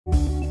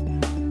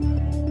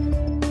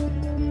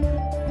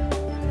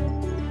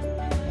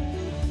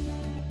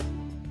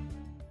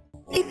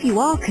if you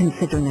are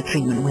considering a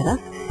treatment with us,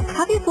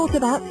 have you thought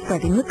about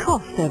spreading the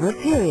cost over a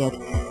period?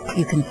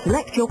 You can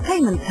select your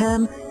payment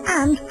term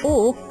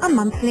and/or a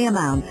monthly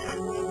amount.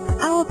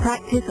 Our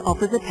practice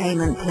offers a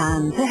payment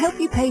plan to help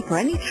you pay for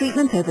any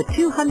treatment over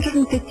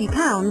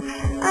 £250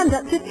 and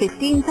up to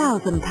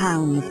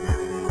 £15,000.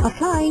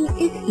 Applying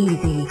is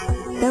easy.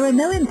 There are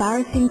no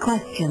embarrassing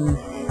questions.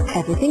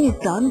 Everything is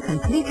done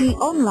completely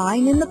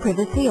online in the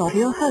privacy of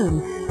your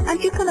home,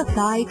 and you can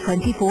apply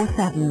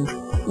 24/7.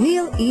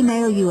 We'll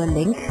email you a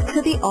link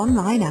to the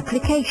online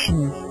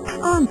application,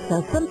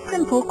 answer some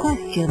simple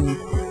questions,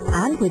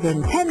 and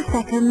within 10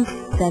 seconds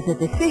there's a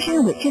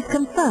decision which is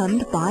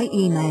confirmed by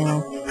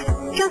email.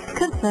 Just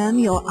confirm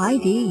your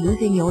ID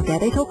using your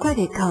debit or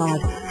credit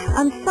card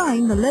and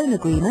sign the loan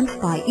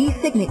agreement by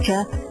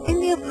e-signature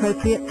in the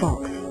appropriate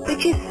box,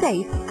 which is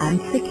safe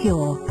and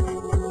secure.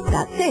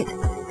 That's it.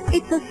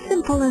 It's as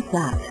simple as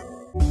that.